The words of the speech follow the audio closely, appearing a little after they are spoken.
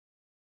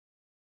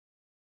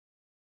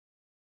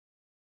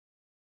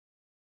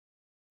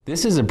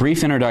This is a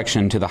brief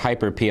introduction to the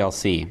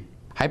HiperPLC.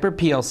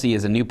 HiperPLC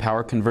is a new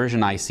power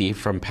conversion IC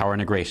from Power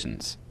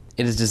Integrations.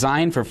 It is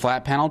designed for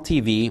flat panel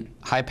TV,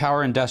 high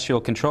power industrial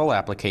control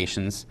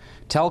applications,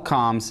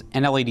 telecoms,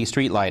 and LED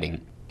street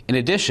lighting. In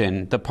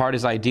addition, the part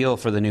is ideal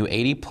for the new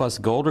 80+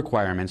 gold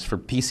requirements for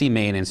PC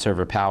main and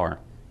server power.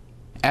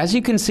 As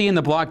you can see in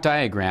the block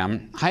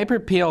diagram,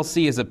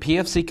 HiperPLC is a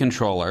PFC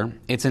controller,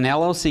 it's an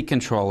LLC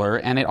controller,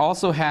 and it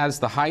also has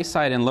the high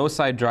side and low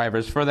side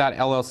drivers for that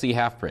LLC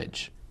half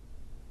bridge.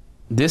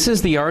 This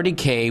is the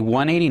RDK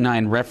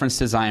 189 reference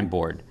design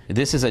board.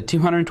 This is a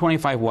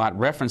 225 watt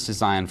reference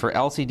design for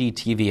LCD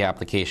TV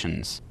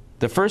applications.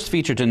 The first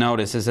feature to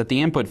notice is that the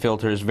input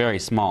filter is very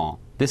small.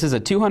 This is a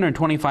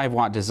 225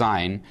 watt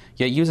design,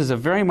 yet uses a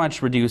very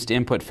much reduced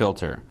input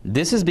filter.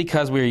 This is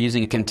because we are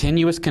using a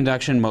continuous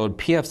conduction mode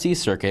PFC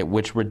circuit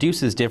which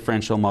reduces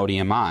differential mode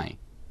EMI.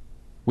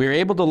 We are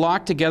able to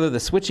lock together the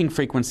switching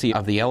frequency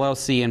of the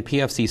LLC and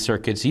PFC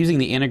circuits using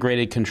the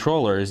integrated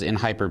controllers in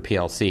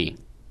HiperPLC.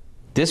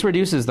 This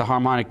reduces the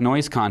harmonic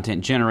noise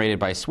content generated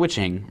by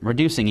switching,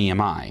 reducing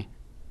EMI.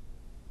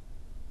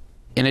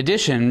 In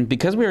addition,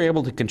 because we are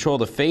able to control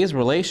the phase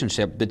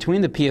relationship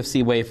between the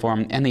PFC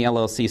waveform and the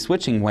LLC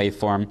switching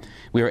waveform,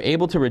 we are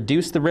able to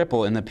reduce the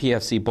ripple in the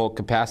PFC bulk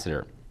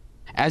capacitor.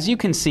 As you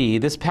can see,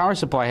 this power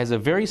supply has a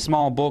very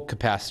small bulk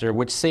capacitor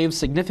which saves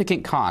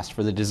significant cost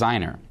for the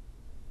designer.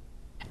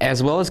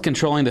 As well as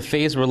controlling the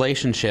phase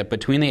relationship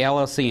between the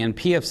LLC and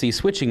PFC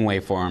switching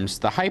waveforms,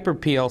 the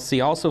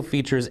HiperPLC also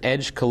features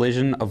edge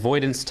collision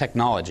avoidance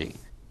technology.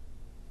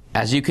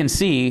 As you can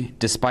see,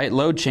 despite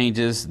load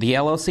changes, the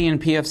LLC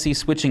and PFC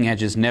switching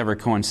edges never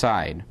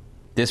coincide.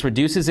 This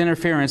reduces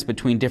interference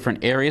between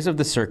different areas of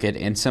the circuit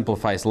and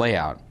simplifies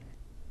layout.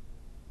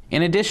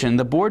 In addition,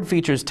 the board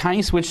features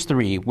Tiny Switch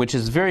 3, which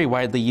is very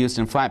widely used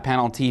in flat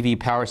panel TV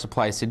power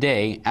supplies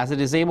today, as it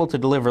is able to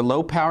deliver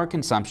low power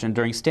consumption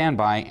during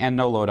standby and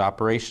no load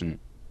operation.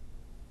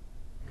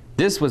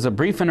 This was a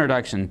brief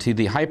introduction to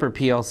the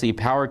HiperPLC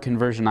power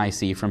conversion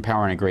IC from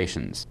Power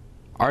Integrations.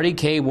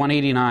 RDK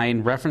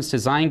 189 reference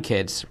design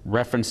kits,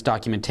 reference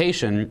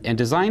documentation, and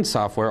design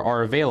software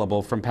are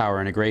available from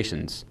Power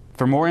Integrations.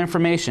 For more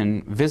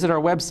information, visit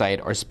our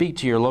website or speak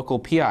to your local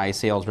PI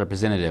sales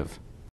representative.